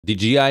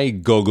DJI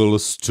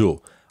Goggles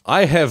 2.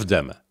 I have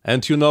them,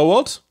 and you know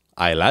what?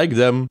 I like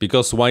them,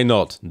 because why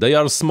not? They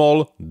are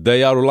small,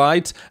 they are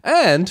light,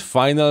 and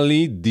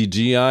finally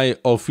DJI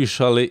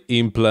officially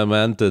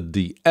implemented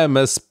the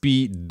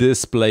MSP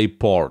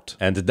Displayport,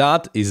 and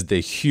that is the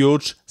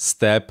huge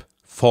step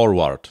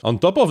forward. On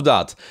top of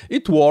that,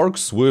 it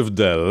works with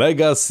the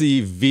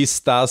legacy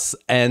Vistas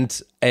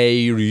and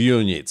Air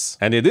units,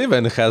 and it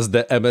even has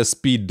the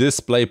MSP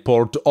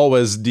Displayport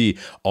OSD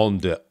on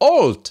the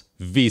old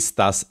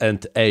Vistas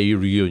and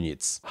Air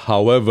units.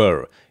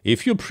 However,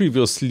 if you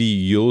previously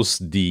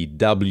used the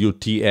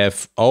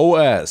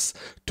wtfos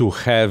to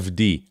have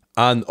the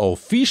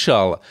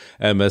unofficial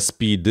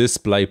MSP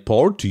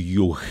Displayport,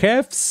 you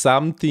have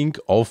something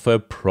of a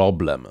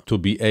problem. To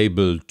be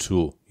able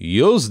to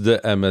use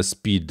the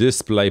MSP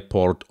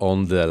Displayport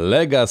on the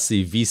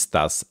legacy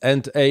Vistas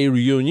and Air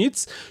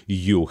units,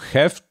 you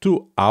have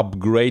to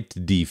upgrade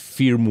the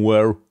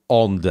firmware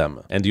on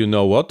them. And you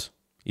know what?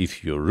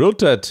 If you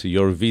rooted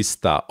your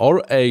Vista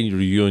or Air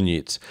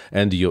unit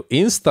and you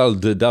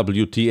installed the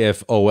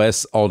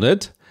wtfos on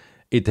it,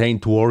 it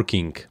ain't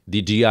working.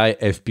 DJI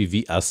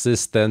FPV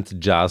Assistant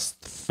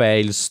just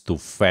fails to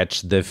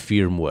fetch the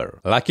firmware.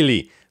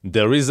 Luckily,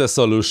 there is a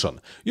solution.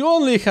 You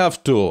only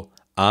have to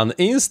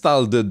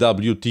uninstall the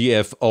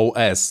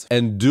wtfos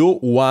and do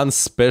one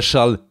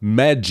special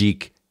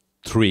magic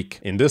trick.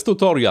 In this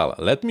tutorial,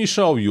 let me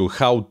show you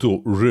how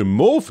to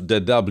remove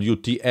the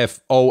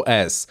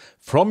wtfos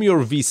from your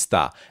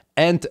Vista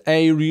and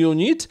Air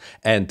unit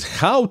and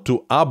how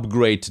to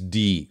upgrade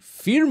the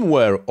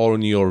firmware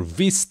on your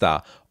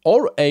Vista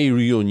or Air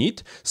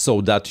unit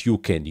so that you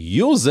can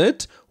use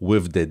it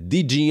with the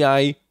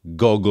DJI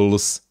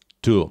Goggles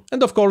 2.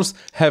 And of course,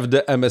 have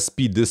the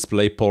MSP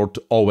Displayport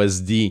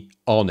OSD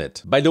on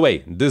it. By the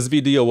way, this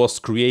video was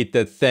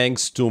created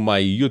thanks to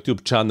my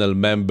YouTube channel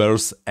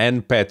members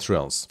and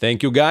patrons.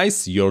 Thank you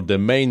guys, you're the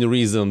main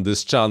reason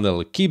this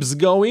channel keeps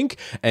going,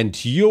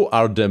 and you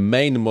are the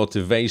main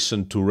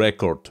motivation to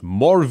record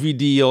more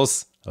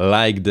videos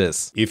like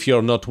this. If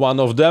you're not one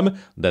of them,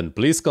 then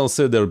please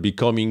consider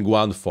becoming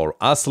one for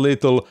as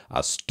little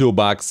as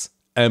 $2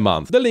 a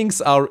month. The links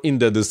are in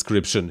the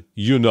description,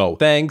 you know.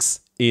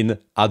 Thanks in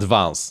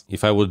advance.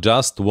 If I would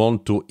just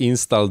want to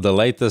install the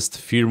latest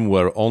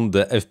firmware on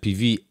the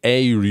FPV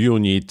Air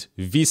unit,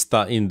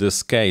 Vista in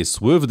this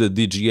case, with the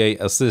DJI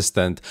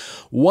Assistant,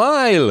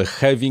 while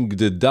having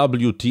the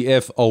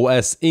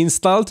wtfos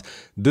installed,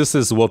 this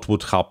is what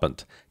would happen.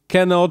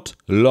 Cannot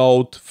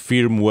load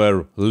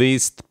firmware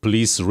list,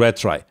 please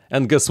retry.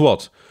 And guess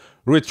what?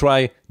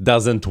 Retry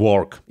doesn't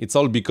work. It's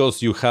all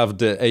because you have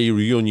the Air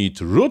unit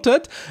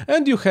rooted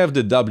and you have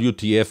the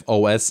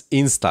wtfos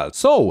installed.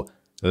 So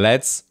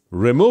let's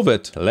remove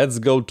it. Let's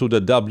go to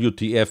the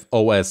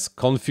wtfos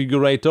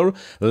configurator.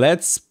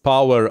 Let's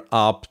power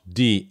up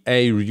the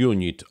Air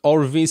unit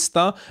or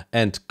Vista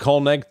and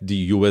connect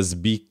the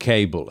USB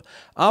cable.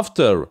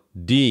 After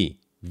the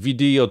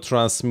video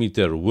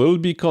transmitter will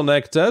be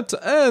connected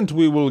and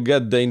we will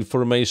get the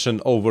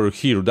information over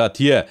here that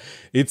yeah,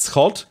 it's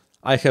hot,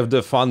 I have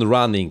the fan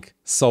running,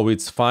 so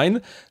it's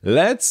fine.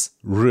 Let's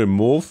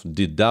remove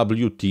the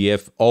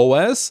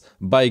wtfos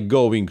by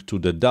going to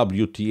the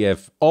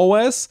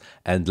wtfos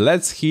and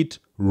let's hit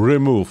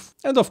remove.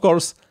 And of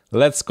course,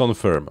 let's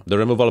confirm. The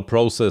removal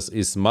process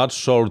is much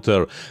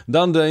shorter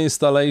than the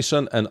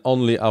installation, and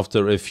only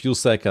after a few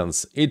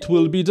seconds it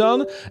will be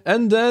done,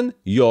 and then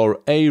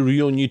your Air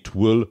unit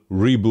will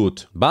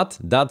reboot. But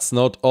that's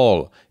not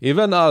all.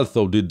 Even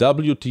although the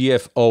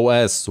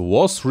wtfos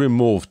was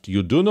removed,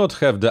 you do not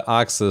have the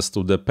access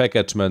to the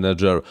package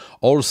manager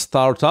or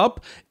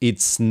startup,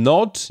 it's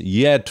not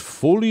yet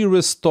fully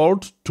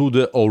restored to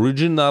the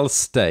original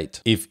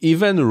state. If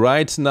even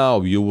right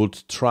now you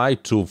would try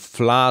to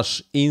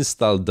flash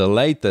install the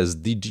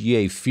latest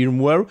DJI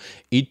firmware,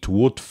 it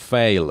would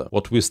fail.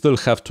 What we still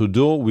have to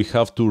do, we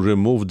have to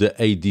remove the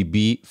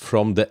ADB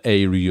from the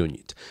Air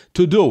unit.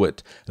 To do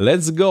it,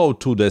 let's go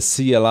to the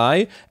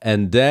CLI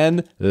and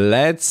then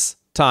let's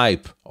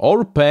type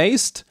or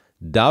paste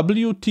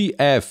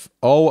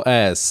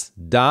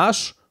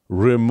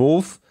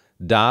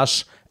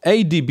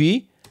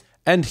wtfos-remove-adb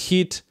and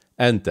hit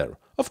enter.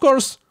 Of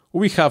course,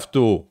 we have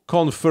to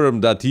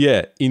confirm that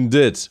yeah,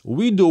 indeed,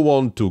 we do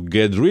want to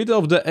get rid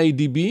of the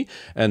ADB,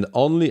 and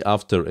only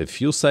after a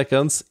few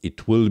seconds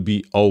it will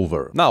be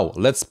over. Now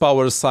let's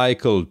power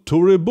cycle to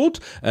reboot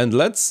and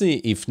let's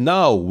see if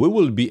now we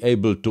will be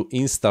able to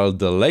install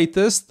the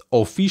latest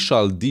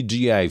official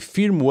DJI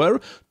firmware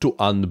to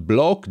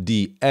unblock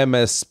the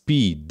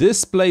MSP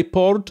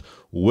Displayport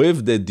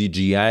with the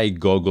DJI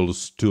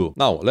Goggles 2.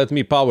 Now let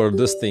me power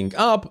this thing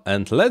up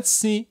and let's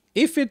see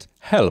if it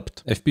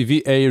helped.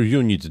 FPV Air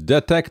unit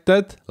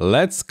detected,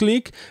 let's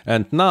click,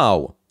 and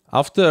now,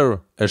 after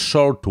a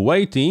short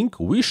waiting,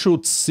 we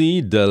should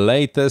see the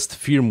latest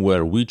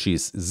firmware, which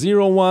is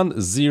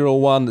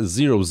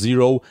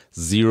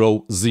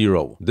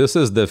 01010000. This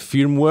is the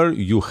firmware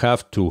you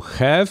have to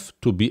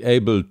be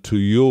able to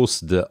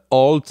use the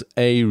old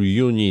Air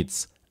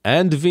units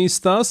and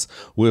Vistas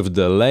with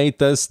the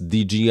latest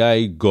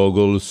DJI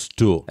Goggles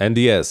 2. And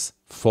yes,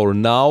 for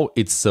now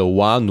it's a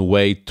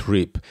one-way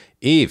trip.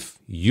 If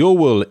you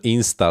will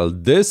install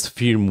this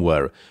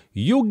firmware,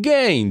 you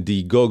gain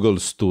the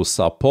Goggles 2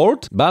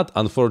 support, but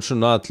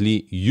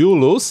unfortunately you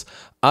lose,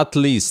 at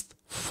least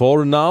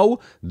for now,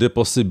 the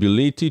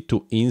possibility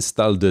to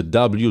install the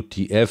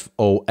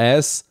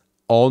wtfos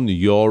on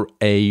your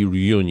air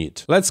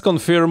unit. Let's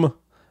confirm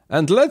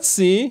and let's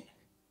see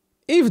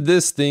if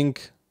this thing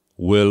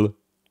will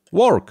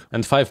work.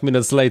 And 5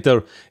 minutes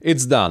later,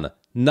 it's done.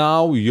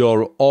 Now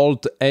your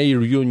old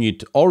air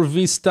unit or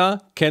Vista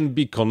can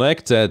be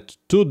connected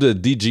to the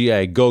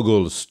DJI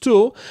Goggles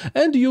 2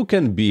 and you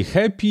can be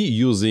happy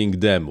using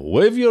them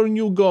with your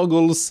new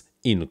goggles,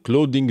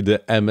 including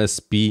the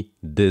MSP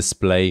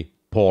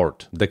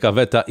Displayport. The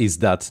caveat is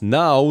that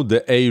now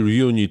the air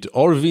unit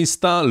or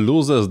Vista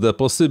loses the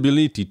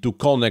possibility to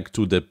connect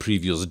to the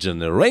previous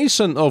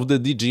generation of the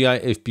DJI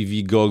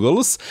FPV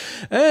goggles,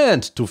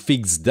 and to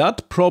fix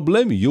that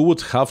problem you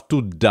would have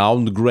to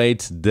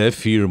downgrade the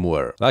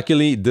firmware.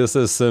 Luckily this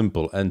is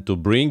simple, and to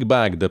bring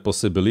back the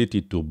possibility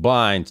to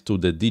bind to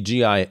the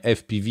DJI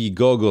FPV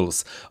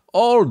goggles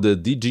or the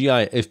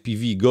DJI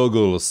FPV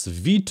Goggles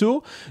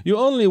V2, you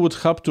only would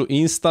have to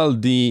install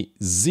the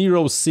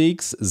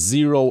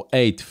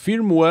 0608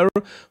 firmware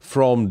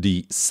from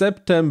the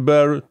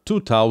September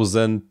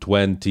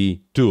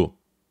 2022.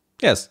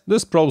 Yes,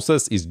 this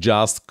process is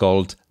just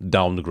called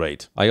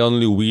downgrade. I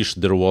only wish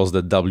there was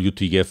the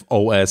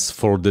wtfos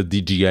for the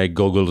DJI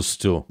Goggles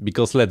 2,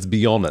 because let's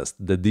be honest,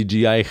 the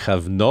DJI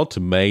have not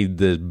made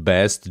the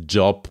best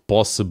job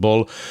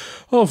possible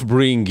of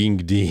bringing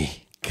the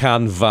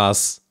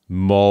canvas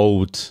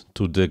mode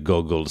to the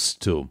Goggles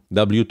 2.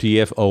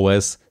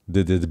 wtfos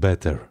did it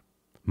better.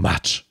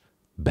 Much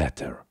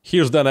better.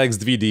 Here's the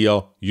next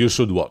video you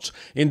should watch.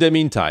 In the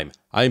meantime,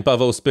 I'm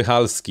Paweł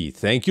Spychalski.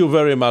 Thank you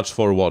very much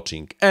for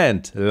watching,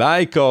 and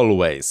like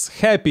always,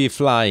 happy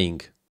flying!